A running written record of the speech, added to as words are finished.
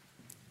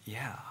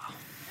Yeah.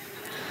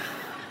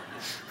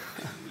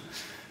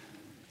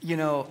 You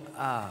know,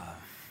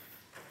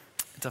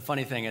 it's a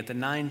funny thing. At the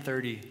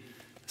 9:30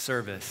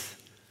 service,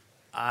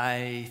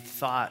 I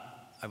thought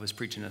I was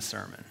preaching a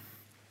sermon.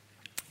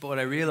 But what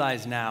I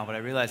realize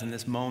in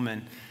this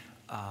moment,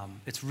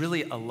 it's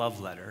really a love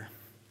letter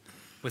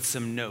with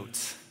some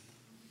notes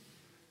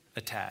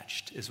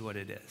attached is what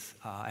it is.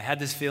 I had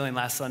this feeling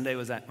last Sunday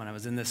when I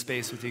was in this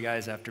space with you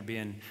guys after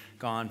being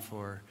gone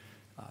for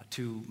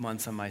 2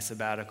 months on my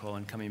sabbatical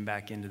and coming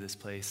back into this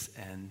place.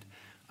 And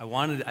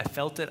I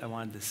felt it, I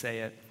wanted to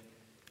say it.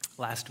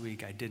 Last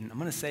week I didn't. I'm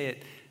going to say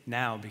it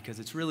now because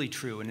it's really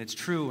true. And it's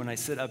true when I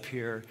sit up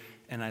here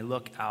and I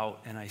look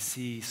out and I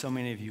see so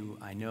many of you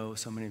I know,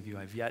 so many of you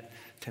I've yet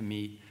to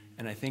meet.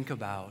 And I think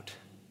about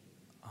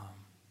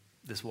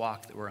this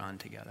walk that we're on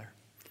together.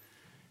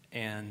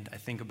 And I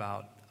think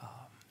about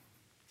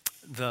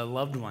the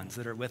loved ones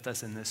that are with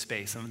us in this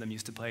space. Some of them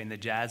used to play in the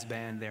jazz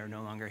band. They're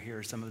no longer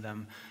here. Some of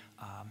them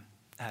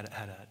had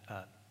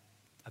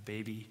a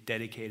baby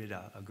dedicated,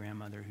 a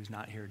grandmother who's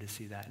not here to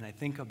see that. And I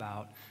think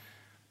about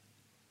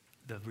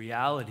the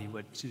reality,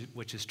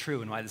 which is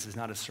true, and why this is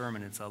not a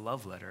sermon, it's a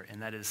love letter,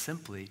 and that is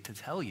simply to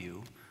tell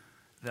you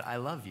that I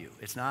love you.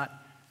 It's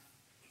not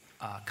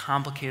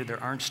complicated.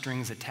 There aren't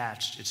strings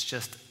attached. It's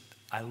just,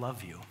 I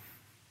love you.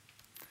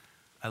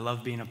 I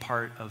love being a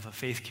part of a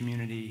faith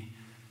community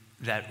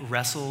that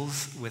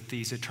wrestles with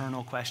these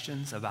eternal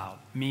questions about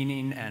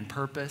meaning and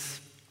purpose.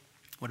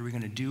 What are we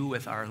going to do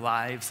with our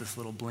lives, this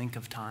little blink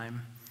of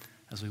time,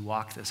 as we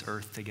walk this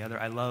earth together?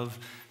 I love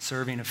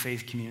serving a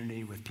faith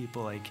community with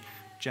people like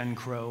Jen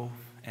Crow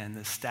and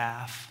the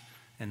staff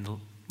and the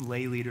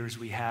lay leaders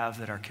we have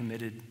that are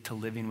committed to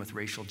living with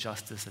racial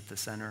justice at the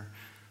center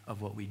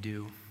of what we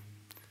do.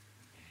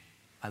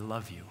 I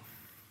love you.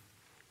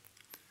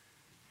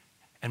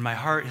 And my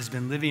heart has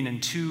been living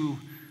in two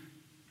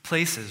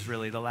places,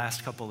 really, the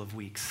last couple of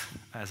weeks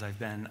as I've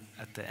been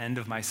at the end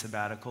of my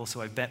sabbatical.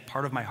 So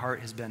part of my heart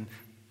has been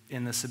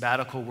in the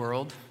sabbatical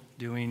world,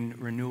 doing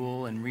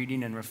renewal and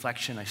reading and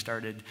reflection. I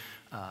started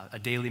a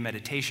daily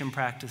meditation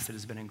practice that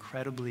has been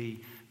incredibly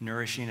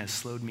nourishing, has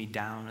slowed me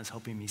down, has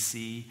helping me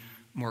see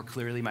more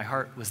clearly. My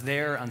heart was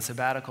there on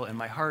sabbatical, and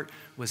my heart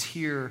was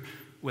here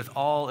with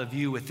all of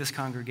you, with this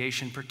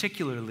congregation,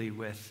 particularly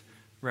with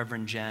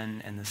Reverend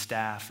Jen and the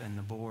staff and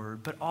the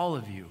board, but all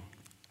of you,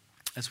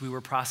 as we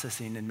were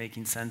processing and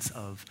making sense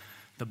of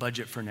the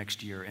budget for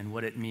next year and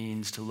what it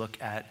means to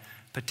look at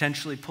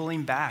potentially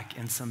pulling back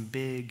in some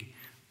big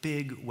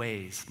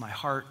ways. My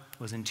heart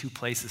was in two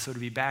places. So to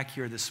be back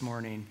here this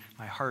morning,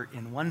 my heart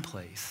in one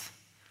place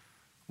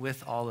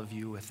with all of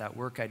you, with that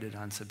work I did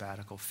on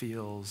sabbatical,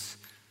 feels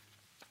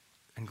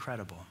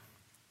incredible.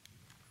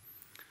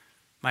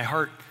 My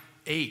heart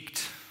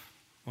ached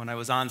when I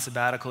was on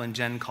sabbatical and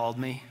Jen called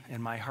me,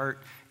 and my heart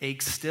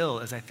aches still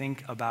as I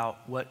think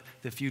about what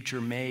the future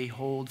may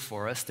hold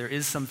for us. There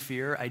is some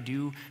fear. I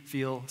do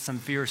feel some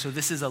fear. So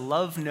this is a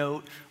love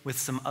note with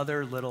some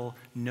other little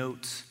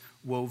notes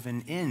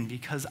woven in,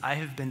 because I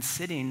have been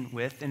sitting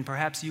with, and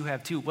perhaps you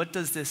have too, what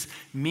does this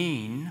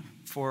mean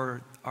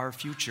for our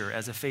future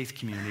as a faith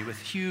community with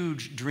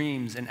huge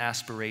dreams and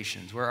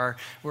aspirations? Where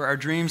our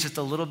dreams just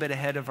a little bit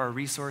ahead of our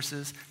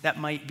resources? That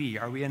might be.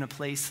 Are we in a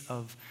place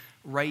of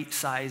right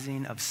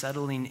sizing, of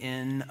settling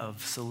in,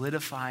 of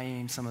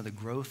solidifying some of the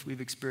growth we've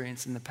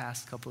experienced in the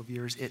past couple of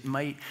years? It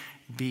might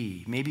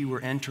be. Maybe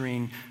we're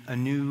entering a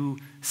new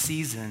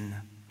season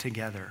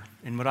together.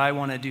 And what I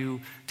want to do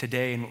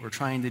today and what we're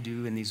trying to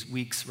do in these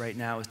weeks right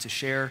now is to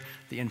share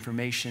the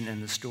information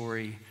and the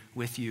story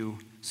with you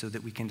so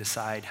that we can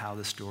decide how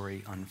the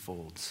story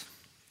unfolds.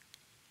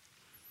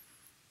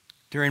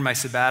 During my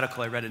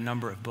sabbatical, I read a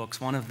number of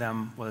books. One of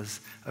them was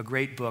a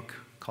great book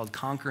called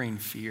Conquering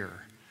Fear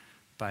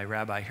by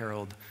Rabbi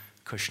Harold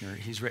Kushner.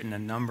 He's written a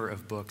number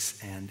of books,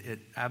 and it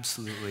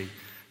absolutely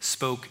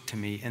spoke to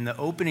me. In the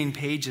opening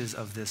pages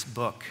of this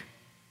book,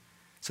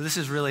 so this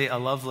is really a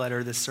love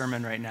letter, this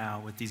sermon right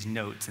now, with these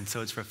notes. And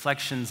so it's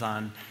reflections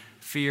on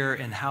fear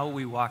and how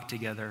we walk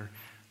together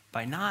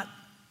by not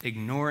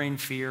ignoring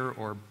fear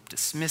or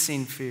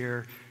dismissing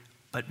fear,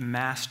 but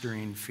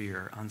mastering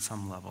fear on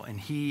some level. And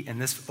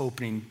this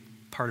opening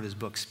part of his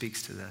book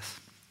speaks to this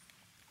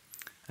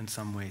in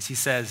some ways. He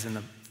says in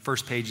the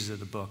first pages of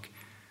the book,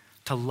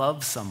 to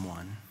love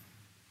someone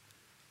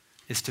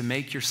is to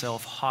make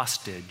yourself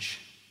hostage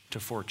to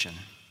fortune.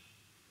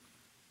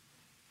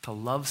 To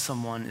love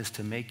someone is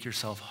to make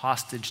yourself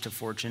hostage to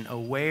fortune,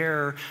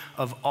 aware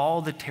of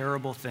all the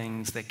terrible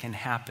things that can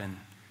happen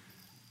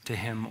to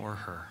him or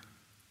her.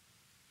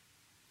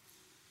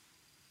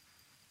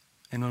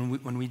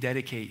 And when we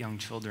dedicate young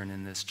children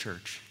in this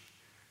church,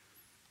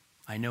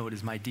 I know it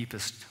is my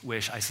deepest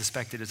wish, I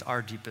suspect it is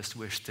our deepest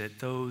wish, that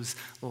those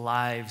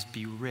lives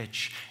be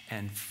rich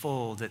and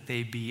full, that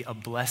they be a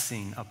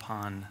blessing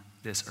upon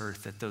this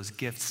earth, that those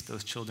gifts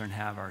those children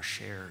have are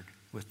shared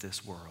with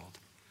this world.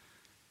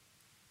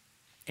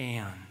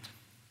 And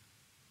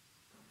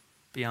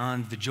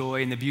beyond the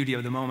joy and the beauty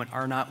of the moment,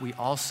 are not we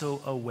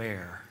also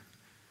aware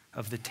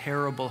of the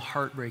terrible,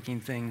 heartbreaking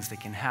things that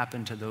can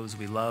happen to those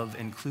we love,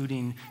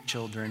 including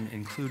children,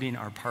 including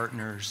our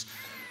partners.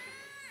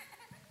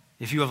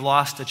 If you have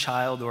lost a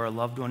child or a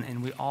loved one,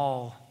 and we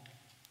all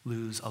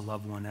lose a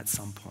loved one at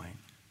some point,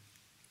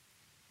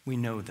 we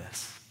know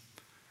this.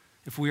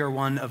 If we are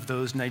one of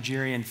those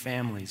Nigerian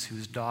families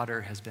whose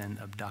daughter has been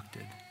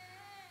abducted,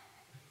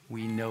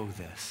 we know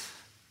this.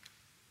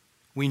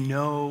 We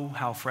know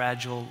how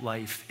fragile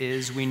life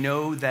is. We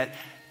know that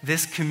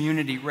this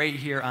community right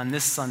here on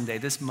this Sunday,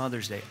 this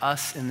Mother's Day,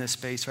 us in this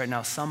space right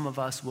now, some of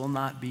us will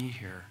not be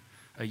here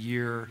a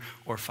year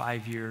or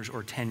 5 years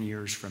or 10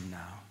 years from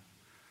now.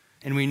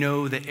 And we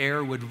know the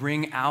air would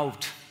ring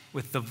out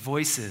with the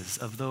voices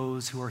of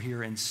those who are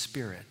here in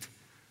spirit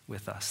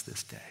with us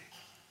this day.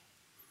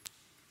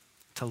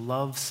 To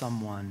love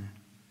someone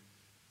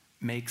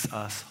makes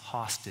us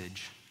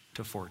hostage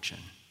to fortune.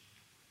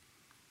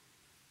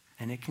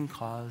 And it can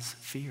cause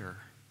fear,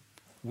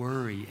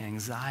 worry,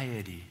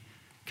 anxiety,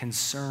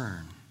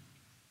 concern.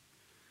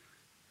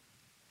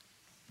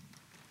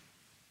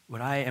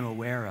 What I am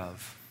aware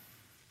of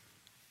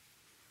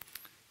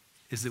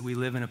is that we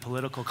live in a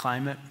political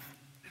climate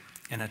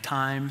in a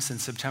time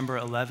since September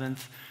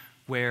 11th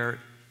where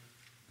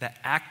the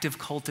active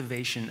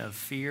cultivation of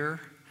fear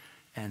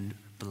and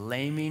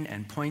blaming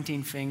and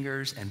pointing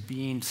fingers and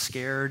being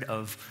scared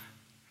of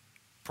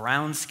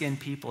brown-skinned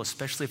people,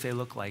 especially if they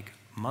look like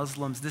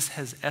Muslims, this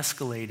has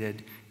escalated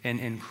in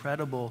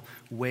incredible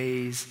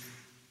ways.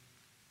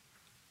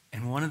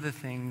 And one of the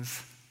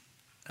things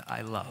that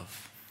I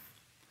love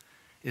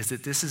is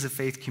that this is a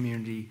faith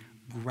community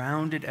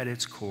grounded at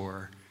its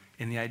core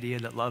in the idea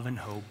that love and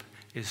hope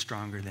is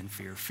stronger than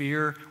fear.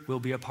 Fear will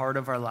be a part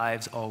of our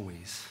lives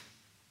always.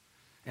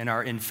 And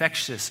our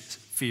infectious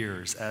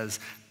fears, as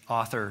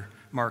author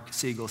Mark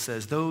Siegel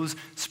says, those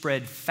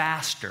spread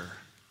faster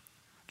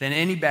than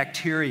any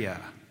bacteria.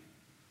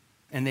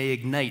 And they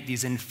ignite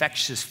these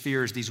infectious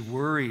fears, these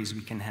worries we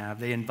can have.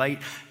 They invite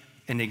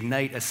and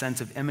ignite a sense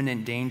of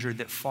imminent danger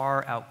that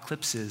far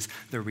eclipses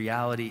the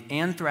reality.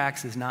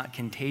 Anthrax is not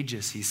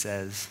contagious, he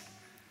says.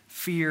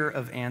 Fear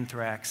of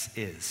anthrax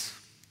is.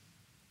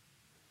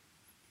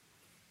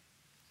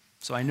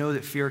 So I know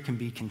that fear can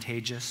be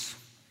contagious.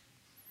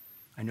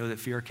 I know that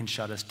fear can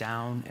shut us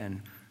down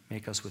and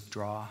make us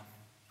withdraw.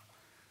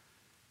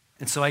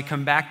 And so I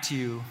come back to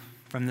you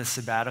from this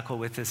sabbatical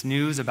with this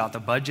news about the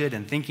budget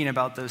and thinking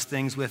about those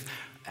things with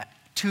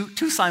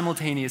two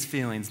simultaneous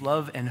feelings,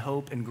 love and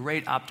hope and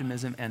great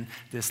optimism, and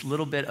this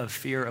little bit of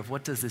fear of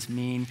what does this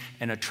mean,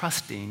 and a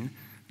trusting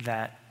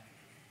that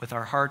with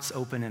our hearts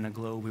open and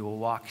aglow, we will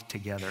walk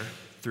together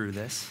through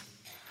this.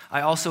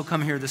 I also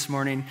come here this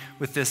morning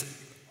with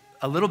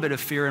a little bit of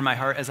fear in my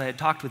heart as I had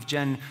talked with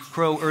Jen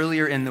Crow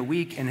earlier in the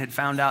week and had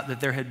found out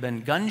that there had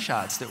been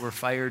gunshots that were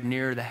fired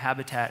near the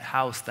Habitat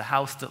house, the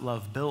house that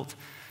Love built,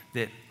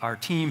 that our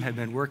team had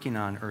been working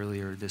on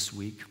earlier this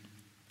week.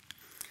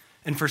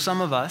 And for some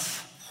of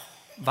us,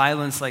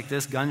 violence like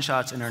this,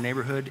 gunshots in our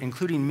neighborhood,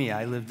 including me,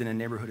 I lived in a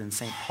neighborhood in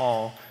St.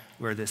 Paul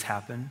where this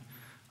happened.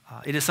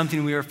 It is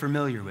something we are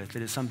familiar with.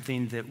 It is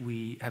something that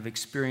we have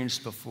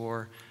experienced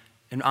before.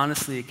 And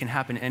honestly, it can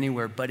happen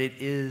anywhere, but it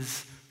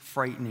is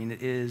frightening.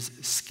 It is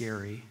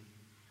scary.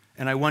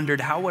 And I wondered,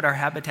 how would our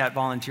Habitat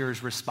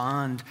volunteers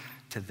respond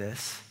to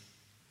this?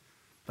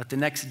 But the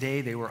next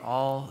day, they were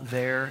all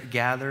there,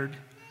 gathered,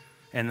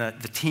 and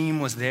the team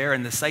was there,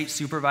 and the site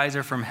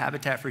supervisor from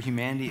Habitat for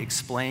Humanity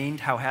explained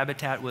how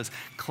Habitat was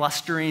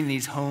clustering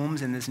these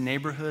homes in this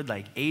neighborhood,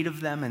 like 8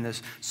 of them in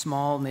this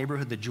small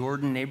neighborhood, the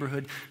Jordan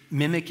neighborhood,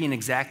 mimicking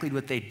exactly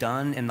what they'd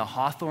done in the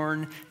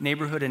Hawthorne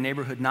neighborhood, a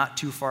neighborhood not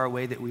too far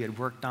away that we had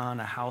worked on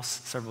a house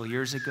several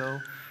years ago.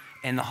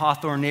 And the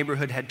Hawthorne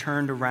neighborhood had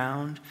turned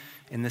around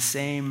in the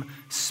same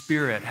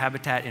spirit.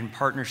 Habitat, in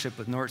partnership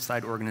with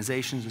Northside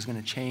Organizations, was going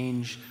to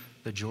change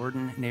the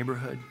Jordan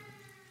neighborhood.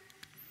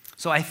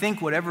 So I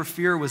think whatever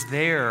fear was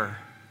there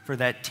for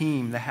that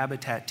team, the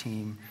Habitat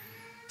team,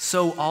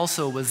 so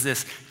also was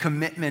this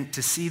commitment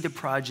to see the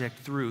project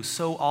through.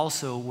 So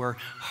also were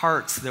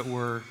hearts that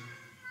were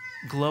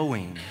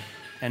glowing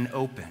and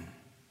open.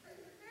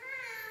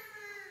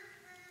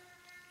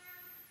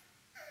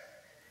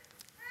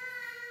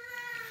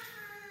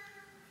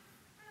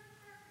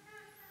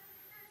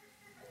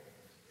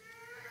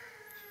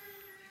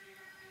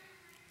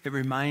 It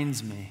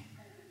reminds me,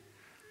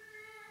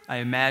 I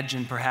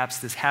imagine perhaps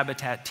this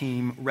Habitat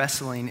team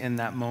wrestling in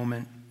that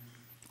moment,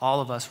 all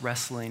of us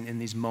wrestling in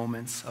these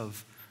moments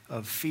of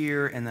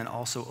fear, and then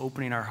also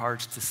opening our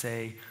hearts to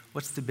say,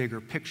 what's the bigger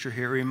picture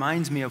here? It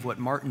reminds me of what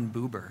Martin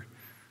Buber,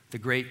 the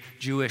great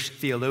Jewish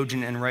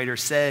theologian and writer,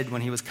 said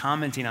when he was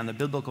commenting on the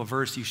biblical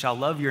verse, you shall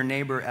love your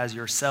neighbor as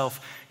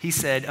yourself. He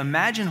said,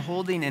 imagine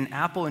holding an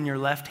apple in your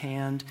left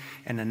hand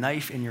and a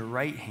knife in your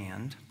right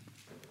hand.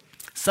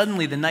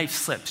 Suddenly the knife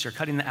slips. You're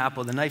cutting the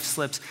apple, the knife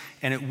slips,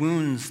 and it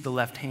wounds the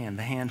left hand,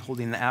 the hand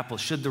holding the apple.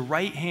 Should the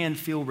right hand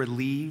feel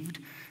relieved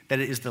that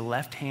it is the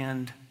left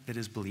hand that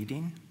is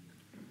bleeding?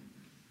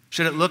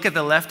 Should it look at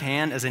the left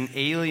hand as an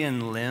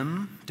alien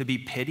limb to be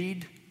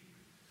pitied?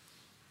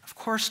 Of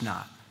course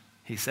not,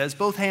 he says.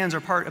 Both hands are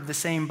part of the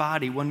same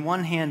body. When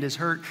one hand is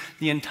hurt,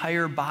 the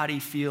entire body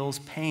feels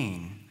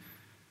pain.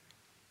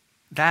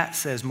 That,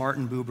 says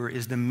Martin Buber,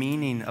 is the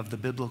meaning of the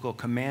biblical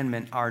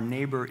commandment, our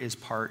neighbor is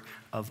part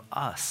of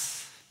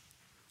us.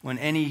 When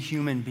any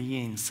human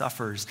being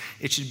suffers,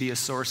 it should be a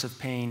source of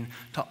pain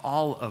to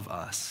all of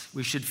us.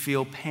 We should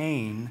feel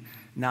pain,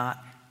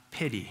 not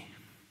pity.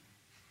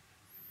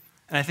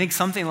 And I think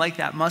something like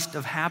that must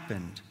have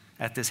happened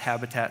at this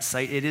Habitat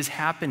site. It is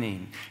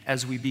happening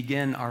as we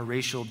begin our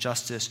racial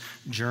justice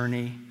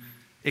journey.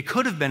 It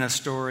could have been a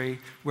story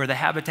where the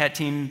Habitat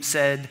team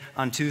said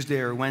on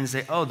Tuesday or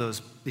Wednesday, oh,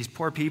 these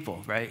poor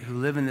people, right, who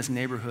live in this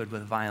neighborhood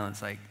with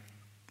violence, like,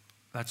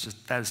 that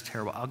is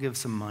terrible. I'll give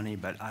some money,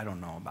 but I don't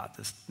know about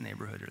this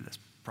neighborhood or this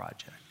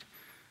project.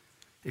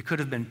 It could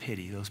have been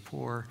pity, those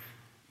poor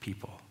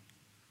people,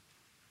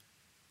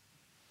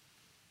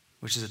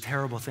 which is a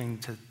terrible thing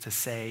to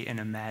say and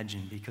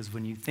imagine, because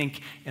when you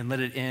think and let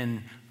it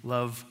in,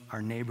 love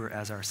our neighbor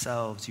as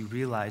ourselves, you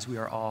realize we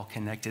are all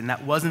connected. And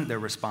that wasn't their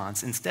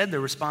response. Instead, their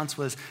response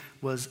was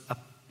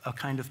a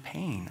kind of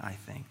pain, I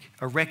think,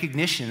 a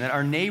recognition that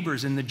our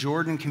neighbors in the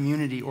Jordan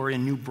community or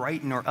in New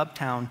Brighton or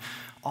Uptown,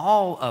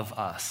 all of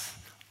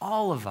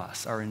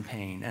us are in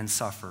pain and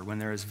suffer when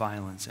there is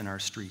violence in our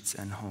streets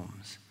and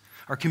homes.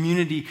 Our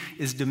community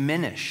is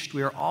diminished.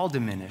 We are all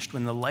diminished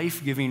when the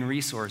life-giving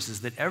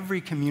resources that every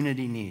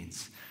community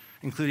needs,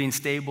 including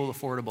stable,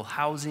 affordable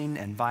housing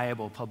and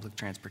viable public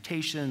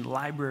transportation,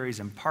 libraries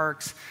and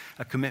parks,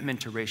 a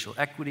commitment to racial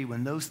equity,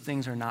 when those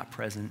things are not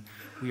present,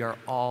 we are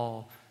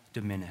all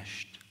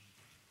diminished.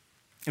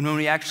 And when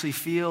we actually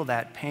feel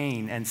that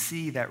pain and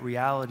see that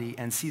reality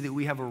and see that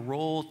we have a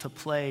role to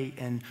play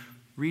in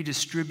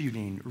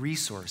redistributing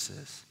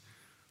resources,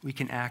 we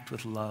can act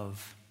with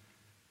love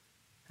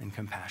and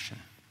compassion.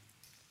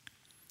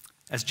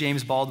 As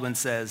James Baldwin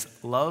says,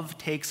 love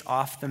takes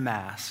off the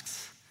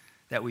masks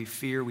that we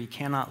fear we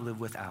cannot live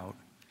without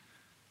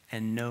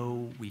and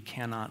know we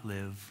cannot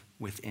live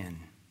within.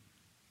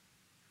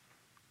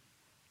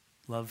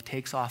 Love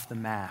takes off the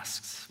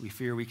masks we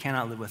fear we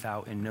cannot live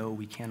without and know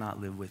we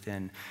cannot live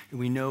within. And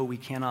we know we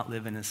cannot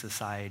live in a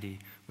society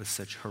with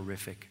such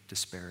horrific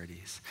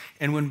disparities.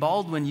 And when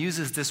Baldwin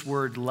uses this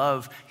word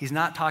love, he's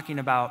not talking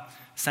about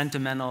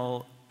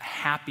sentimental,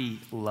 happy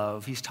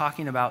love. He's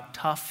talking about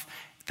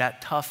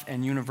that tough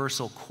and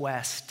universal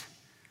quest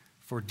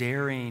for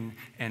daring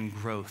and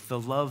growth, the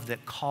love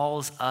that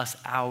calls us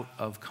out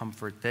of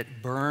comfort,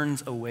 that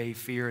burns away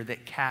fear,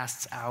 that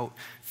casts out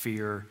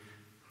fear,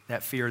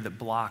 that fear that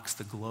blocks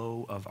the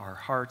glow of our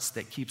hearts,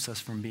 that keeps us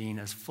from being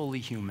as fully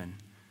human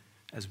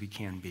as we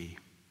can be.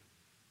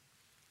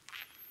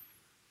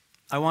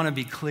 I want to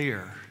be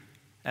clear.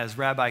 As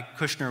Rabbi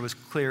Kushner was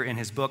clear in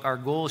his book, our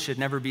goal should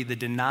never be the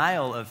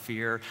denial of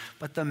fear,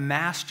 but the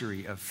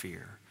mastery of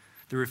fear,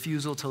 the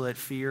refusal to let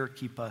fear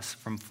keep us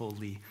from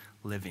fully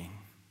living.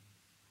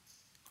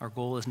 Our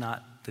goal is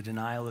not the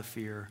denial of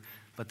fear,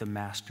 but the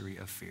mastery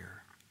of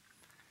fear.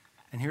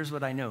 And here's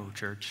what I know,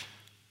 church,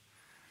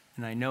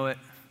 and I know it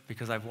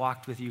because I've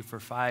walked with you for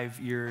 5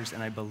 years,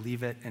 and I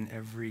believe it in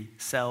every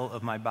cell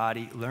of my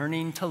body.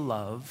 Learning to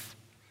love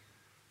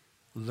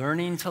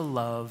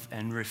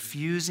and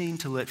refusing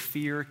to let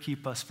fear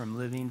keep us from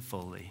living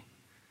fully.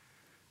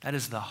 That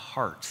is the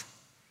heart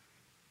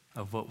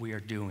of what we are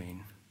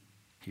doing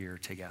here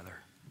together.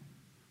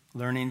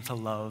 Learning to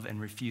love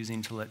and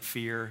refusing to let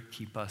fear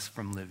keep us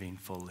from living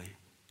fully.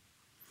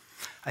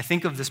 I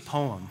think of this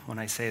poem when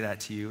I say that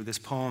to you, this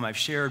poem I've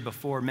shared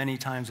before many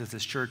times with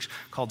this church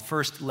called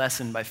First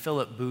Lesson by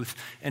Philip Booth.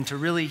 And to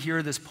really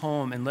hear this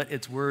poem and let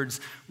its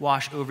words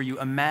wash over you,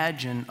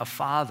 imagine a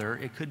father,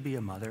 it could be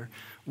a mother,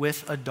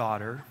 with a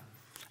daughter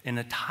in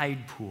a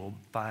tide pool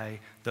by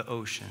the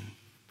ocean.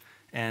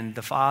 And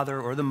the father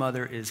or the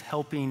mother is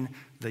helping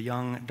the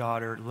young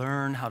daughter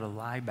learn how to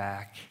lie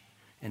back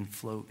and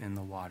float in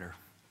the water.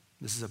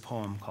 This is a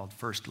poem called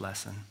First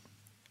Lesson.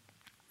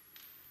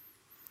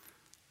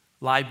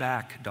 Lie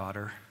back,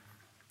 daughter.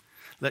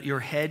 Let your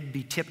head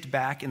be tipped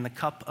back in the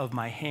cup of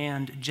my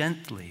hand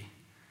gently,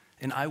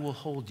 and I will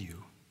hold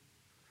you.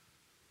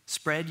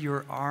 Spread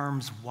your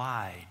arms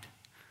wide.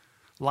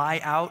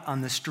 Lie out on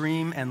the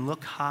stream and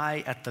look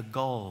high at the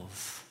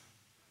gulls.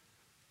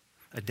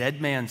 A dead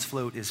man's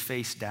float is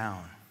face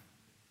down.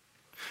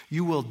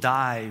 You will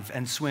dive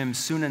and swim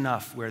soon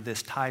enough where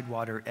this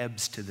tidewater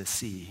ebbs to the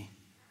sea.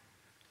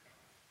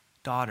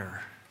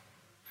 Daughter,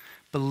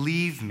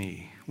 believe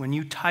me, when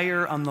you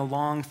tire on the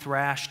long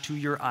thrash to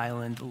your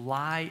island,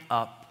 lie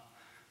up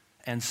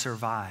and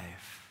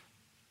survive.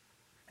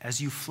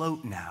 As you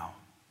float now,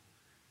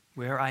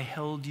 where I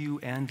held you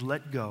and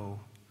let go,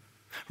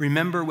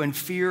 remember when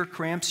fear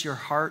cramps your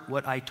heart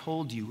what I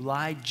told you,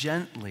 lie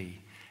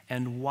gently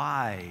and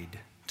wide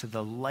to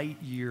the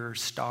light year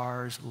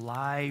stars,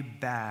 lie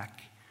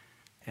back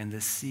and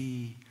the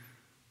sea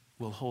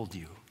will hold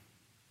you.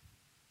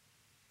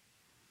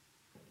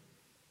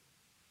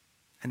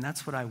 And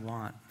that's what I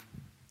want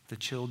the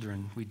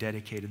children we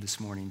dedicated this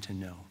morning to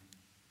know.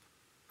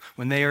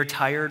 When they are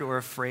tired or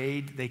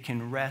afraid, they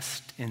can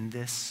rest in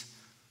this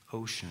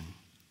ocean.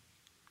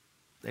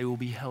 They will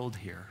be held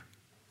here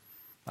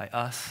by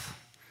us,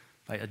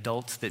 by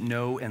adults that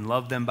know and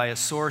love them, by a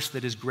source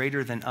that is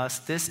greater than us.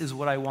 This is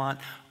what I want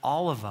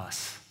all of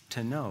us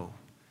to know,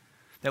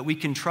 that we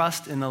can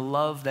trust in a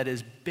love that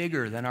is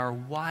bigger than our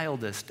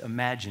wildest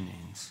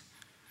imaginings.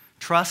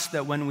 Trust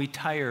that when we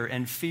tire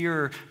and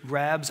fear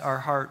grabs our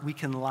heart, we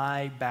can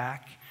lie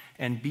back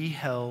and be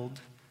held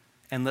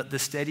and let the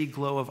steady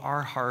glow of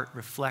our heart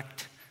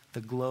reflect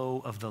the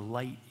glow of the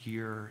light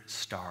year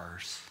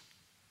stars.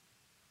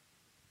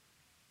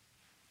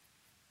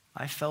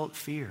 I felt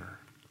fear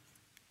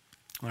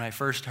when I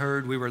first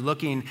heard we were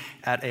looking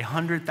at a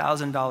 $100,000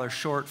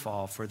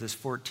 shortfall for this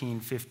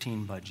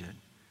 14-15 budget.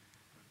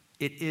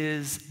 It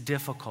is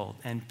difficult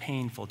and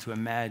painful to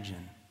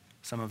imagine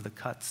some of the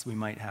cuts we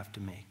might have to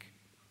make.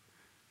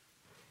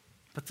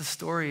 But the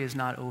story is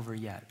not over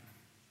yet.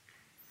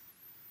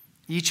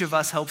 Each of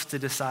us helps to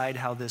decide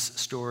how this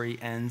story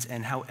ends,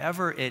 and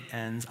however it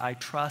ends, I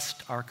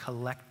trust our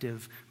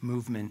collective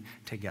movement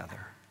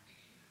together.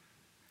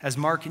 As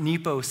Mark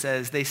Nepo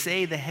says, they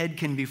say the head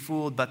can be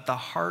fooled, but the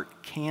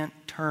heart can't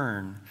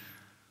turn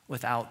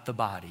without the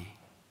body.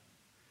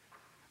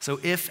 So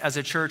if, as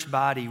a church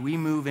body, we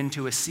move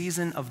into a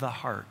season of the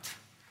heart,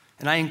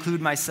 and I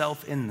include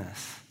myself in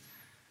this,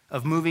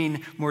 of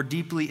moving more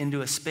deeply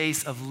into a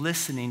space of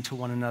listening to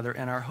one another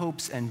and our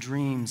hopes and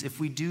dreams, if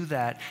we do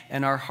that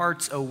and our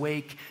hearts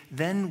awake,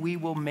 then we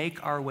will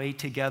make our way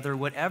together,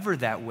 whatever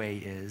that way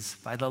is,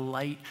 by the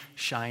light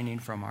shining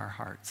from our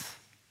hearts.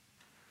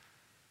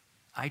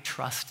 I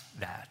trust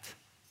that.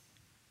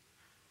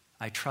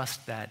 I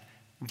trust that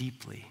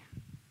deeply.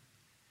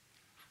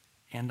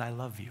 And I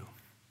love you.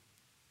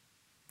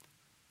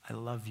 I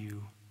love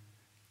you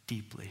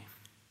deeply.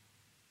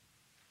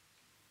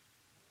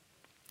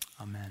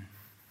 Amen.